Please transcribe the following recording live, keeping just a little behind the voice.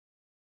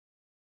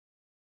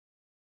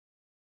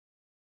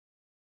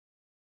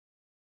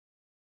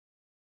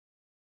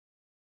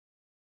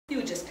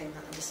claim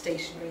that under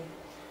stationery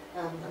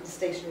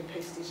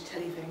postage,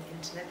 telephone,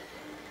 internet.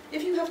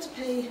 If you have to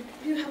pay,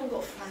 if you haven't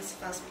got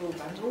fast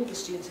broadband, and all the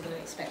students are going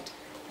to expect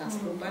fast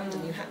broadband,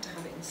 and you had to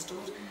have it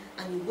installed,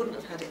 and you wouldn't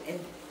have had it in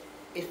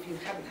if you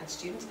hadn't had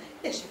students,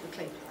 yes, you could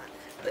claim for that.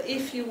 But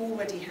if you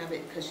already have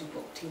it because you've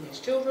got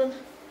teenage children,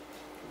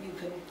 you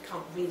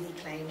can't really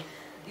claim.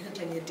 You can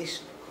claim the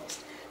additional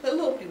cost. But a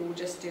lot of people will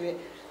just do it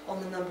on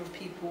the number of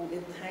people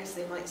in the house.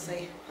 They might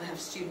say, I have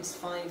students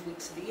 5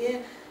 weeks of the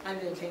year, I'm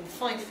going to claim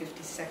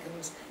 550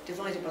 seconds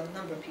divided by the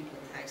number of people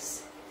in the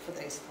house for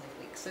those 5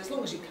 weeks. So as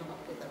long as you come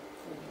up with a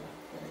formula,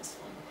 then it's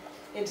fine.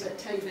 Internet,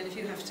 telephone, if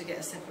you have to get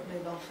a separate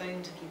mobile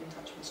phone to keep in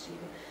touch with a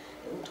student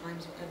at all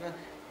times, whatever,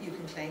 you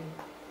can claim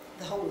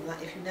the whole of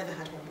that if you never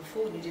had one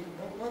before and you didn't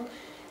want one.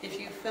 If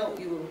you felt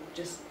you were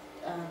just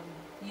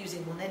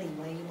using one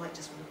anyway, you might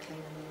just want to claim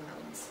an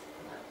allowance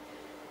for that.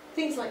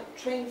 Things like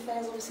train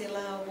fares, obviously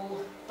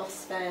allowable,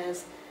 bus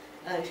fares,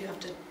 if you have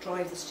to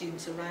drive the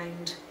students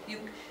around. You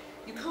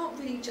can't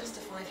really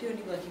justify, if you're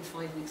only working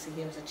 5 weeks a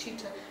year as a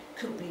tutor,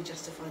 couldn't really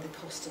justify the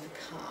cost of a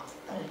car.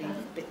 That would be a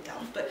bit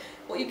dull. But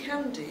what you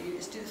can do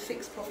is do the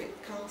fixed profit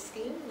car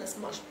scheme. That's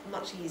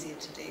much easier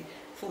to do,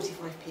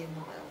 45p a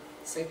mile.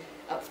 So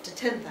up to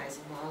 10,000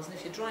 miles, and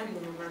if you're driving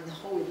them around the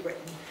whole of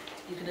Britain,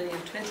 you can only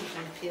have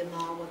 25p a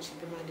mile once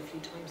you've been around a few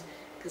times,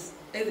 because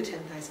over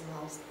 10,000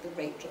 miles, the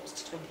rate drops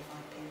to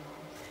 25p a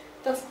mile.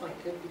 That's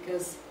quite good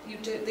because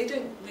they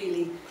don't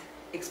really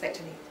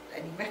expect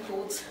any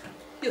records.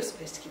 You're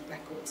supposed to keep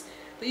records,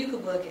 but you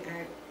can work it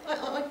out.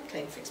 I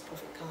claim fixed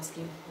profit car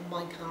scheme on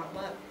my car at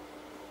work.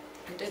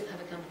 I don't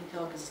have a company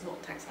car because it's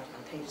not tax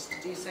advantageous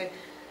to do so,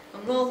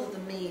 and rather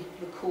than me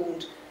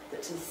record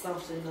that this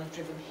afternoon I've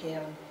driven here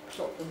and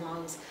clocked the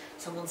miles,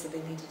 someone said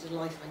they needed a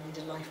life, I need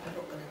a life, I'm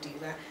not going to do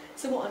that.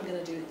 So what I'm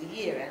going to do at the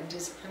year end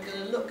is I'm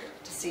going to look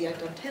to see I've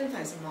done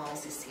 10,000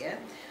 miles this year.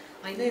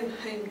 I know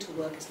home to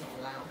work is not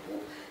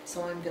allowable,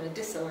 so I'm going to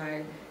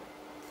disallow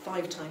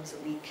 5 times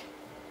a week,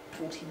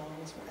 40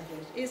 miles,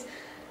 whatever it is,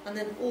 and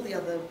then all the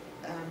other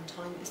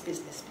time is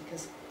business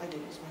because I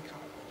don't use my car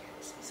at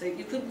weekends. So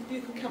you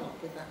can come up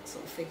with that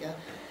sort of figure,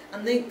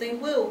 and they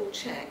will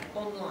check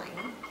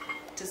online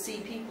to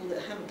see people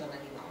that haven't done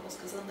any miles,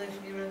 because they'll know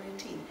from your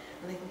MOT,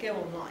 and they can go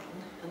online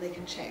and they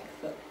can check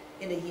that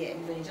in a year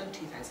you've only done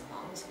 2,000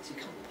 miles, so you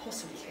can't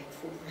possibly claim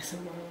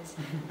 4,000 miles,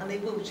 and they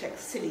will check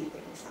silly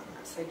things like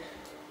that. So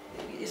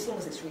as long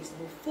as it's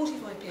reasonable,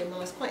 45p a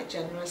mile is quite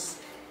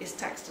generous, it's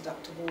tax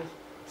deductible,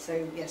 so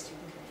yes, you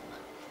can claim for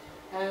that.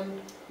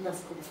 And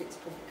that's called the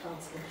fixed profit car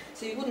scheme.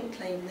 So you wouldn't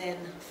claim then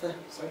for,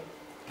 sorry?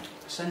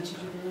 Percentage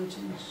of the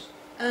maintenance?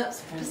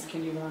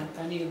 Can you write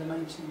any of the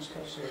maintenance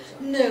costs? Or is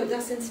that? No,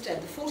 that's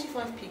instead. The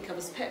 45p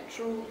covers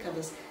petrol,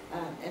 covers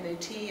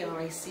MOT,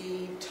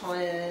 RAC,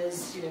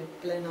 tyres,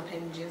 blown up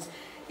engines.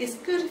 It's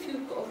good if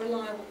you've got a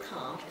reliable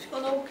car. If you've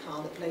got an old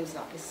car that blows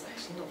up, it's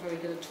actually not very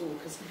good at all,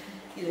 because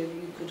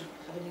you could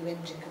have a new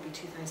engine, could be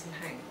 £2,000,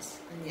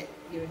 and yet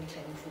you're only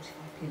claiming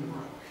 45p a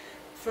mile.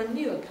 For a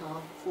newer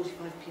car,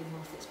 45p a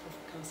mile fixed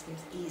profit car scheme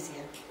is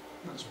easier,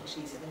 much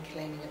easier than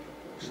claiming a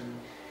proportion.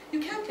 You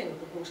can claim a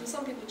proportion.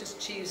 Some people just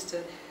choose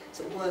to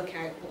sort of work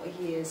out what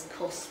a year's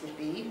costs would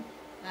be,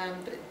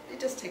 but it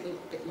does take a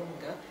little bit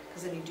longer,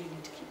 because then you do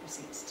need to keep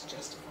receipts to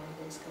justify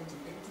those kinds of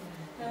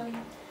things.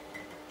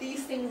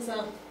 These things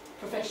are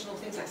professional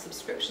things like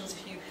subscriptions.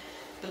 If you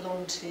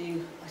belong to,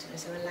 I don't know,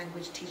 so a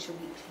language teacher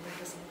weekly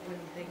magazine or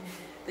anything,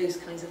 those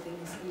kinds of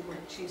things you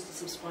might choose to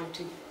subscribe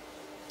to.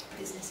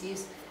 Business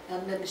use.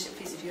 Membership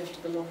fees if you have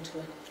to belong to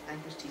a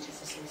language teachers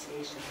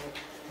association or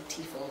a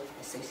TEFL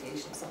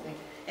association or something,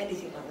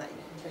 anything like that you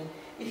can claim.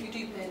 If you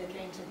do pay an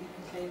accountant, you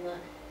can claim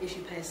that. If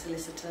you pay a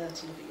solicitor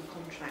to look at your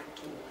contract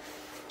or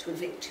to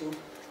evict your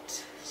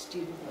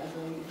student,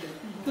 whatever, you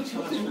can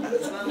charge for that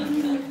as well.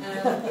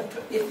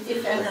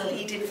 If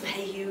NLE didn't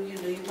pay you,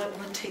 you might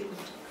want to take them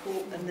to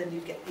court, and then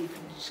you can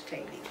just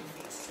claim legal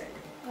fees. So.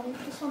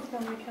 Just one thing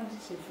on the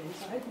accountancy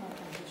fees. I hope my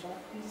accountant's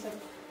right. He said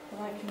that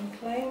I can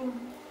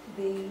claim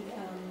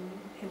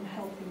him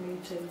helping me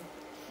to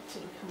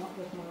sort of come up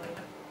with my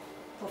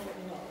profit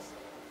and loss,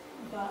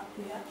 but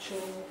the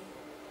actual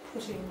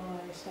putting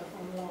my stuff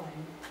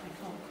online I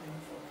can't claim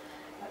for.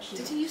 Actually,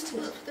 did he used to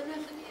work for the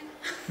revenue?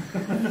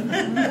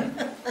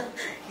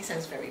 He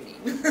sounds very mean.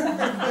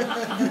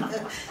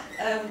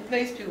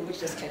 Most people would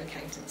just claim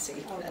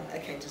accountancy,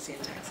 accountancy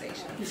and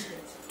taxation.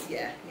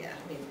 Yeah. I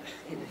mean,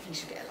 he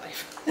should get a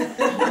life.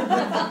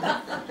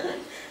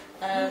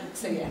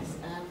 So yes.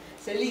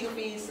 So legal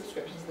fees,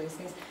 subscriptions, those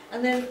things.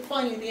 And then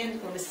finally the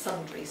end one is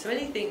sundry. So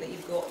anything that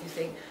you've got, you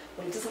think,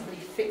 well, it doesn't really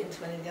fit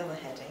into any of the other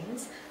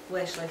headings,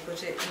 where should I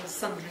put it? And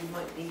sundry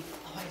might be,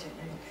 I don't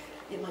know,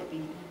 it might be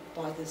you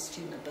buy the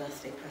student a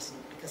birthday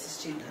present because the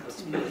student happens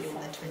to be on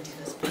their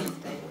 21st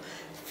birthday, or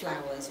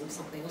flowers or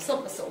something, or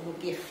some sort of a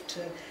gift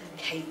to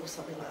cake or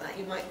something like that.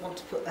 You might want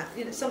to put that,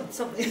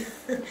 something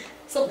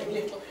something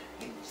little,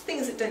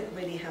 things that don't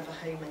really have a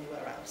home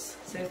anywhere else.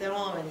 So if there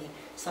are any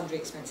sundry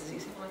expenses, you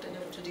think, well, I don't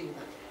know what to do with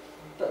that.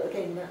 But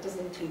again, that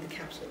doesn't include the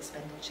capital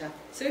expenditure.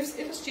 So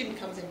if a student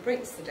comes in,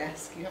 breaks the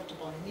desk, you have to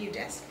buy a new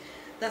desk,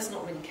 that's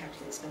not really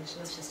capital expenditure,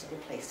 that's just a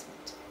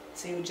replacement.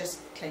 So you would just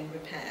claim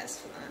repairs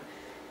for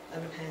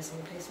that, repairs and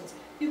replacements.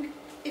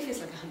 If it's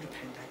like £100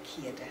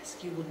 IKEA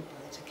desk, you wouldn't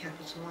bother to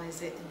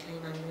capitalise it and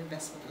claim annual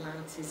investment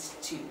allowances.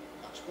 Too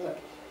much work.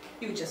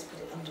 You would just put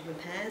it under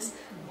repairs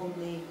on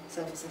the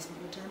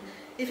self-assessment return.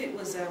 If it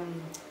was,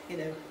 you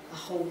know, a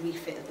whole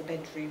refit of the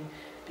bedroom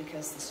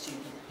because the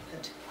student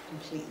had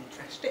completely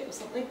trashed it or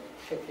something,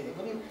 hopefully they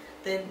wouldn't,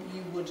 then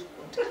you would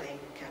want to claim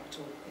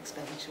capital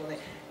expenditure on it.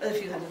 Or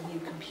if you had a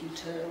new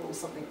computer or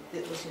something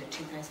that was, you know,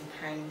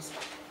 £2,000,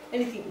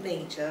 anything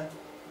major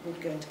would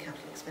go into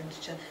capital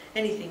expenditure.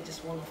 Anything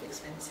just one-off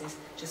expenses,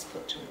 just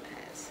put to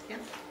repairs. Yeah.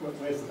 Well,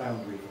 where's the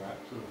boundary for that?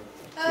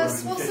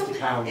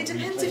 Well, it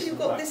depends if you've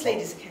got this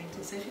lady's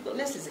accountant. So if you've got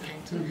Leslie's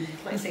accountant, you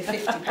might say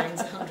 £50,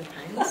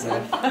 £100.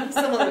 So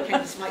some other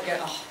accountants might go,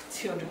 oh,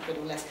 200 quid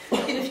or less. You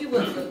know, if you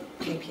work for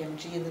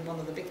KPMG and then one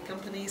of the big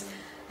companies,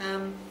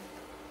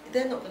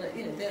 they're not going to,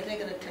 you know, they're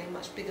going to claim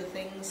much bigger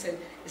things. So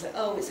it's like,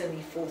 oh, it's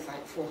only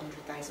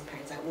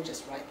 £400,000 out. We'll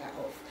just write that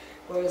off.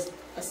 Whereas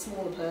a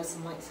smaller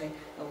person might say,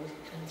 oh, we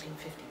can only claim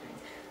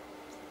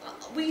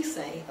 £50. We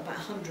say about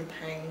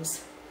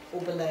 £100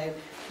 or below,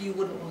 you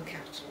wouldn't want to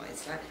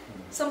capitalise that.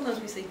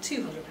 Sometimes we say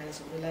 £200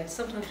 or below.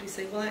 Sometimes we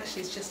say, well,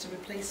 actually, it's just a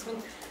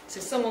replacement. So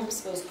if someone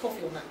spills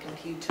coffee on that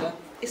computer,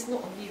 it's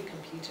not a new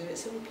computer,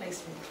 it's a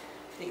replacement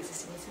for the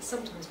existing one. So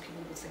sometimes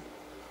people would say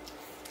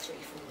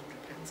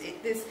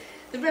 £300–400.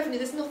 The revenue,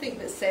 there's nothing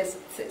that says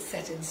it's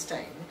set in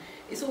stone.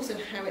 It's also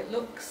how it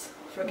looks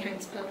for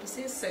accounts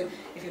purposes. So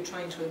if you're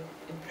trying to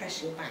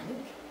impress your bank,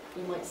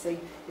 we might say,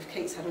 if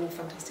Kate's had all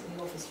fantastic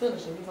new office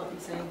furniture, we might be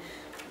saying,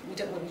 we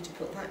don't want you to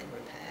put that in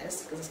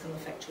repairs because it's going to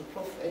affect your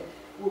profit.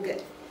 We'll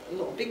get a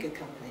lot of bigger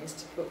companies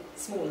to put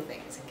smaller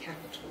things in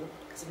capital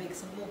because it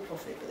makes them more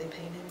profit, but they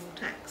pay no more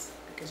tax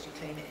because you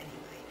claim it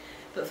anyway.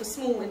 But for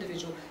small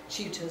individual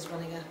tutors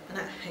running an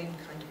at-home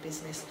kind of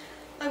business,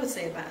 I would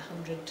say about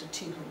 £100 to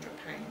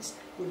 £200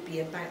 would be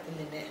about the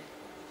limit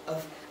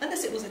of,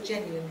 unless it was a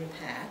genuine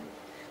repair.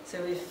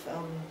 So if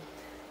what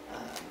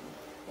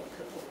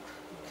could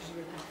you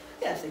repair?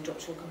 Yeah, if they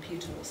dropped your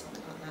computer or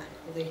something like that,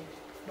 or they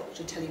knocked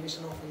your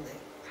television off and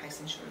the house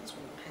insurance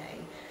wouldn't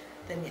pay,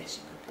 then yes,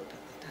 you could put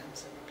that down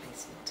as a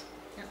replacement.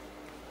 Yeah.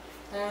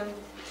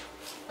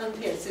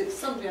 And yeah, so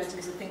sundry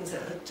items are things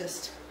that are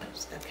just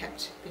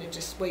kept, you know,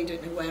 just where you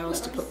don't know where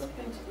else to put them.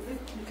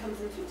 It comes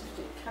into a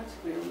different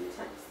category on the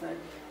tax though.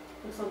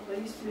 For example, I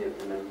used to be a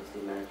member of the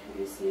American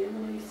Museum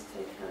and I used to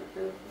take out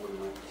the one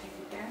night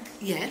ticket gas.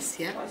 Yes,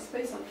 yeah. But I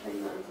suppose I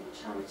claim that under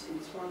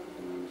charities rather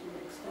than under an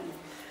expense.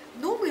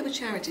 Normally with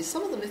charities,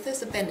 some of them, if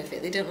there's a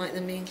benefit, they don't like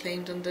them being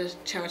claimed under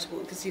charitable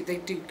because they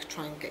do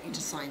try and get you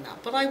to sign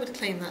up. But I would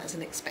claim that as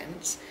an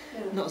expense,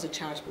 not as a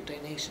charitable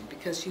donation,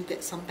 because you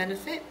get some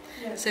benefit.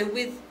 Yeah. So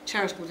with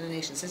charitable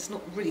donations, there's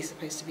not really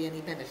supposed to be any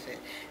benefit.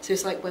 So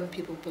it's like when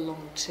people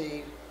belong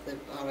to the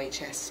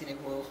RHS, you know,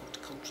 Royal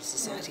Horticultural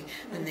Society,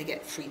 and they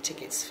get free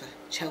tickets for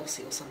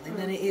Chelsea or something,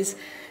 then it is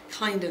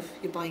kind of,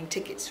 you're buying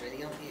tickets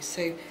really, aren't you?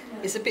 So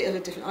it's a bit of a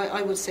different,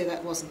 I would say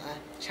that wasn't a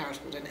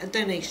charitable donation. A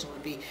donation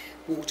would be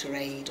water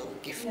aid or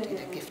gift, you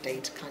know, gift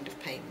aid kind of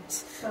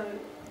payments. So,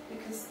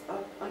 because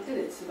I did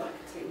it so that I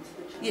could take it to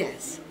the charity.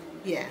 Yes,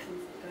 yeah.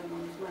 Going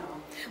on as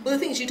well. Well, the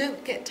thing is, you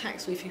don't get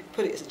tax if you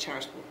put it as a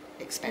charitable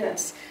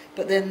expense,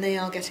 but then they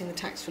are getting the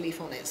tax relief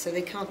on it, so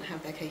they can't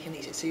have their cake and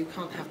eat it, so you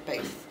can't have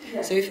both.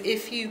 So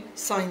if you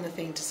sign the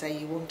thing to say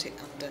you want it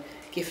under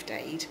gift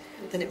aid,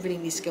 then it really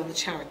needs to go on the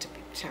charitable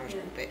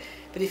bit.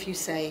 But if you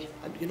say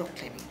you're not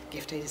claiming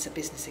gift aid, it's a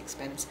business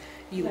expense,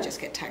 you would just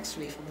get tax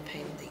relief on the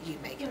payment that you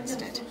make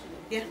instead.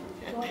 Yeah.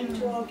 Do I need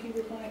to argue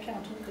with my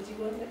accountant because he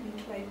won't let me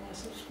claim my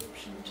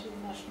subscription to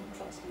the National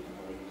Trust even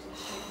though they use it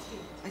to pay the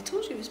students? I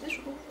told you it was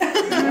miserable. I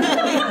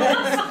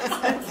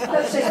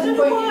don't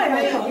know why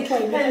I can't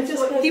claim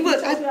it. He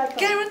was, I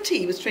guarantee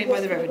he was trained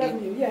by the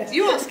revenue. Yes.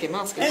 You ask him. Were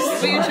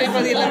you trained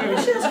by the revenue?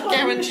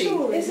 Guarantee.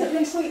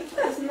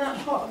 Isn't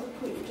that part of the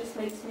point you just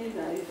made to me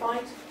though?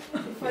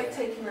 If I'd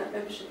taken that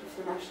membership of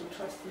the National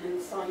Trust and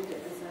then signed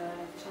it as a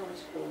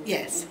charitable,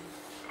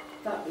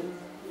 that would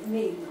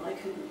mean I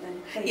couldn't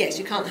then pay. Yes,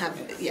 you can't have.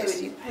 Yes,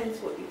 so it depends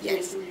what you did.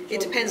 Yes, it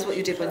depends what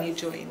you did when you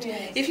joined.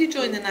 Yes. If you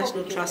joined the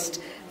National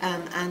Trust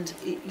and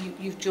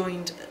you've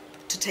joined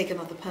to take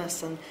another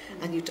person,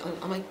 and you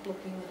am I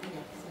blocking?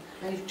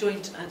 Yeah. And you've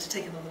joined to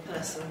take another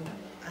person,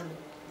 and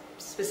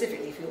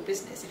specifically for your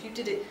business. If you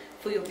did it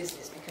for your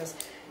business because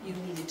you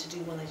needed to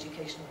do one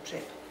educational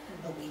trip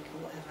a week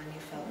or whatever, and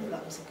you felt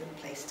that was a good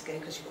place to go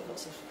because you've got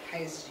lots of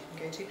houses you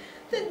can go to,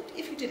 then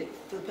if you did it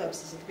for the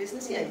purposes of the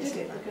business, you did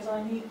it because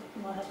I need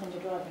my husband to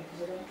drive me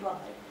because I don't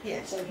drive.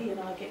 Yes. So he and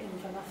I get in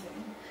for nothing.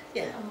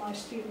 Yeah. And my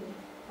student,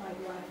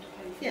 either I have to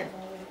pay for them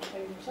or they have to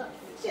pay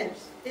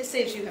themselves. It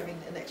saves you having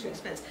an extra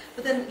expense.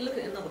 But then look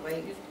at it another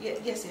way.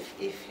 Yes,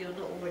 if you're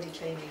not already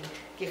claiming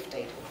gift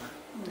aid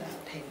on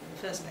that payment in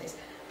the first place,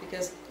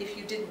 because if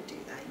you didn't do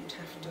that, you'd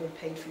have to have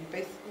paid for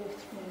both all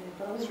three.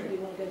 But I wouldn't really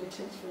want to go to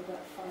Tinsford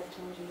about 5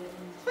 times a year.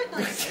 Quite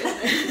nice,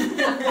 isn't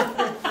it?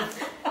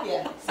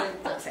 Yeah, so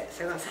that's it.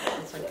 So that's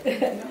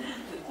it.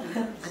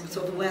 I'm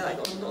sort of aware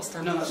that I'm not not a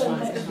standard. No, that's So fine.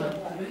 next It's fine.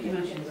 one. But you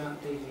mentioned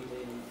about DVD.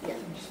 Yeah.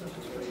 That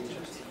was very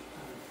interesting.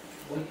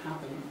 We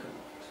haven't got.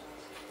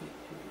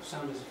 It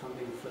sounds as if I'm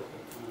being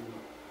flippant, and I'm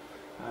not.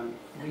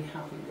 We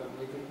haven't got.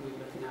 We've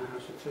lived in our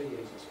house for 3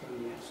 years. It's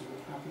going yet, so we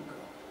haven't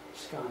got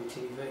Sky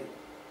TV.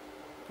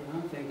 But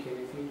I'm thinking,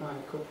 if you buy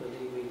a couple of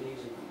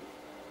DVDs of them,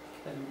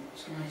 then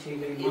Sky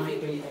TV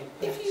might be a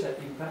better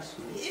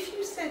investment.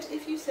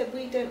 If you said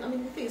we don't, I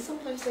mean the thing is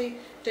sometimes they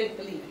don't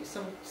believe you.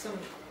 Some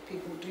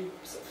people do,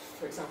 sort of,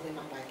 for example, they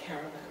might buy a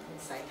caravan and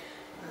say,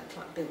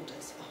 like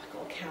builders, oh, I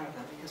got a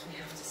caravan because we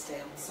have to stay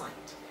on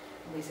site.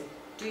 And we say,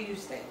 do you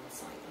stay on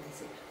site? And they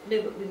say,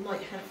 no, but we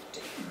might have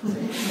to.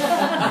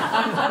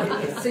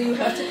 So you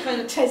have to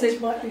kind of Teddy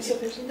might be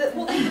sufficient.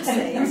 What they would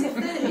say is if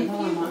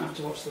I might have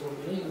to watch the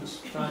Rugby League on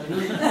Friday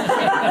night.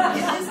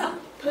 there's a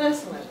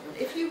personal element.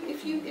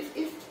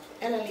 If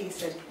LLE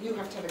said you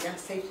have to have a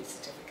gas safety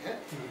certificate,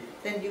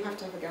 then you have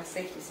to have a gas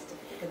safety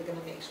certificate because they're going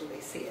to make sure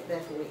they see it.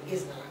 Therefore, it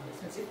is an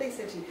allowance. If they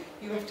said to you,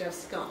 you have to have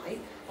Sky,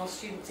 our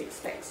students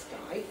expect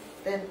Sky,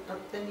 then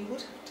you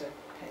would have to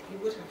pay. You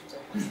would have to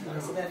have Sky.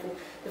 So therefore,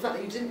 the fact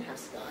that you didn't have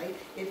Sky,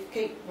 if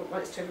Kate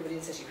writes to everybody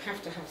and says you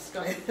have to have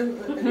Sky, then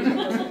you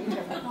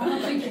have to.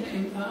 I'm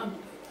thinking.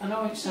 I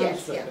know it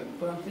sounds flippant,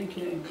 but I'm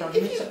thinking in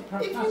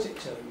pragmatic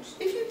terms.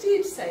 If you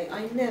did say,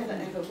 I never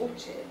ever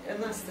watch it,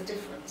 and that's the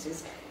difference,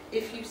 is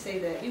if you say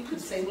that, you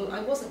could say, well, I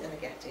wasn't going to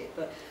get it,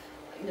 but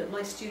you know,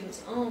 my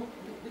students are,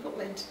 we've got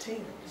to entertain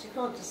them, because you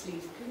can't just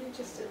leave, can you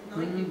just at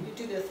night, you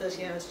do their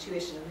 30 hours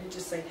tuition, and you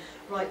just say,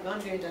 right, I'm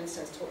going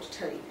downstairs to watch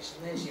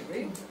television, there's your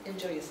room,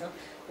 enjoy yourself,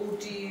 or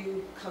do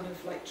you kind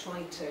of like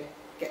try to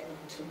get them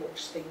to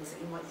watch things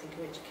that you might think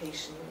are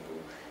educational,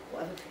 or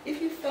whatever.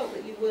 If you felt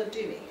that you were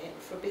doing it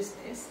for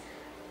business,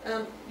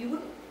 you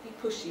wouldn't be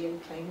pushy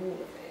and claim all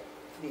of it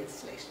for the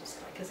installation of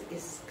Sky, because it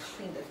is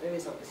kind of, there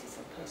is obviously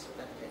some personal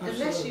benefit.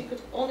 Absolutely. Unless you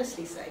could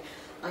honestly say,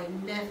 I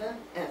never,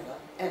 ever,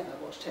 ever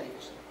watch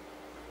television.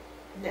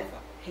 Never.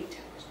 Hate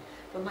television.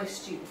 But my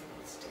student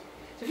needs to.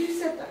 So if you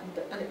said that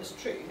and it was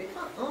true, they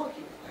can't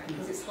argue with that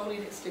because it's wholly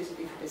and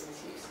exclusively for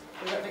business use.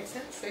 Does that make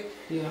sense? So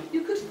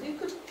you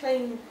could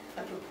claim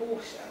a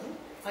proportion.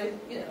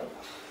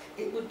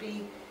 It would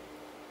be.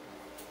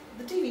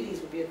 The DVDs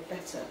would be a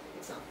better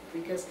example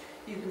because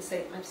you can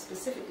say, I've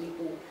specifically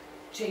bought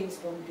James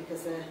Bond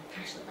because they're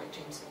passionate about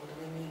James Bond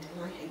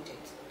and I hate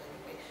James Bond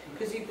anyway.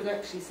 Because you could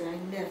actually say, I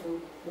never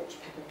watch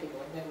Peppa Pig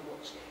or I never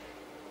watch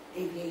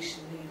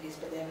aviation movies,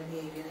 but they're in the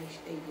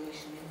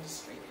aviation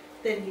industry.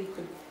 Then you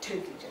could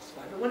totally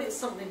justify it. But when it's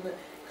something that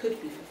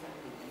could be for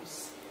family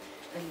use,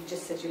 and you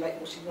just said you like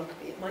watching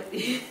rugby, it might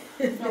be.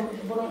 No,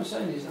 what I'm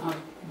saying is,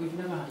 we've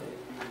never had it in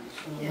the house,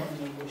 and I'm not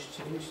in a wish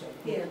to do so.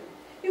 Yeah.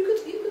 You could.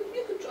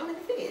 I mean,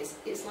 the thing is,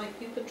 it's like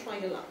you could try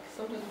your luck.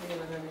 Sometimes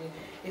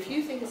if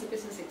you think it's a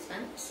business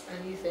expense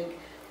and you think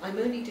I'm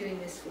only doing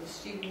this for the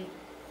student,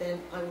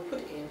 then I will put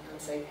it in and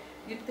say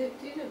you don't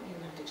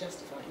even have to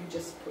justify it. You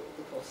just put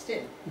the cost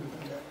in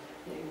under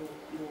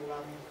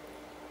your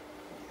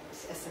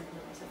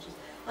essentials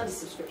under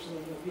subscription,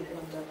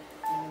 under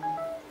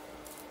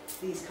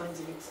these kinds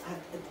of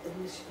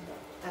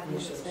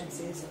admin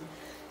expenses and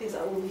things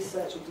like all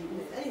research or deep.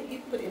 You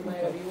can put it in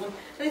wherever you want.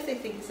 And if they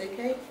think it's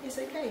okay, it's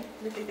okay.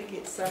 And if they think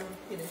it's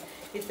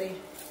if they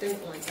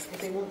don't like it, if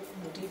they want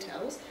more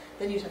details,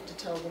 then you'd have to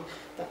tell them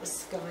that was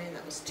Sky and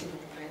that was £200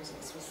 and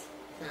this was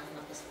that and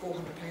that was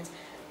 £400.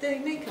 They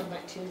may come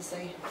back to you and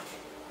say,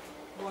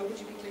 why would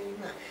you be claiming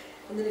that?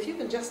 And then if you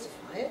can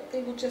justify it,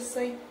 they will just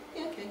say,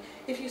 yeah, okay.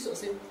 If you sort of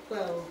say,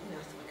 well,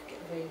 I thought I could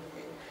get away with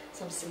it.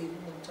 Some silly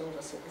woman told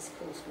us at this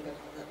course we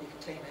could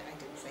claim it. I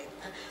didn't say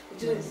that.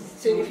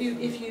 So if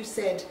you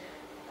said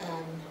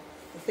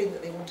the thing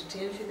that they wanted to,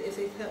 if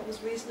they felt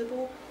was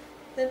reasonable,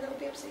 then that would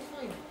be absolutely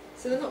fine.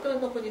 So they're not going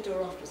to knock on your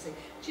door after and say,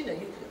 do you know,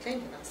 you could have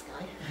claimed that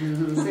Sky.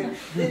 So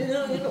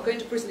you're not going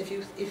to prison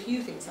if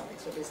you think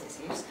something's for business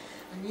use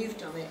and you've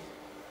done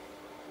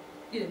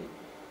it,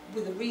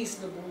 with a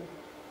reasonable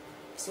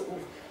sort of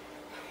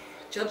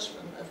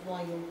judgment of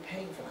why you're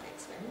paying for that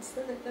expense,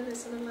 then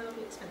it's an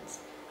allowable expense.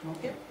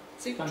 Okay. Yeah.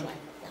 So you can try.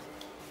 Yeah.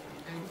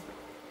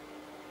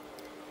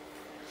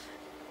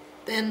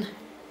 Then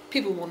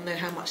people want to know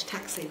how much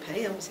tax they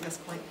pay. Obviously, that's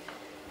quite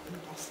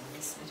embossed. I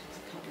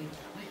can't read it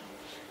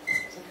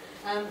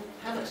that way.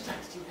 How much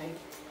tax do you pay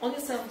on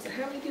yourself? So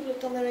how many people have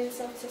done their own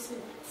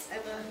self-assessments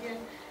ever? Yeah,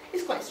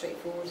 it's quite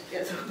straightforward.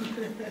 Yeah, so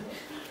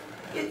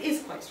it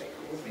is quite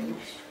straightforward, really.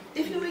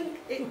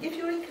 If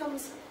your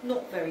income's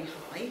not very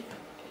high,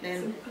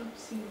 then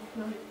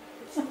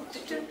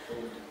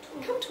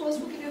come to us.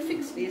 We'll give you a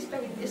fixed fee. I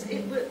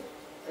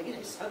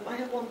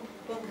have one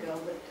girl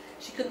that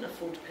she couldn't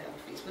afford to pay our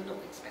fees. We're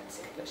not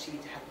expensive, but she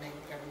had made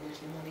very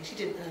little money. She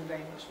didn't earn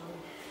very much money.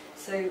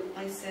 So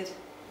I said,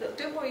 look,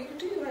 don't worry, you can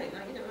do your own.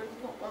 I'm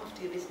not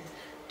after your business.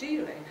 Do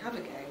your own, have a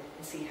go,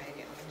 and see how you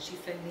get on. And she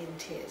phoned me in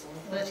tears on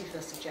the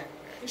 31st of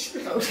January. She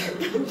said,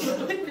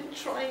 I've been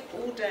trying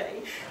all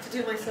day to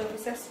do my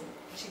self-assessment.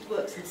 She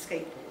works in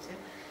skateboards, yeah?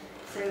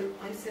 So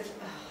I said,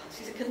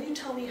 she said, can you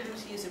tell me how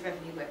to use a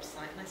revenue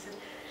website? And I said,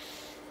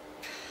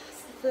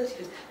 30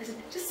 quid. I said,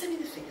 just send me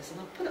the figures and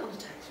I'll put it on a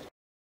tax return.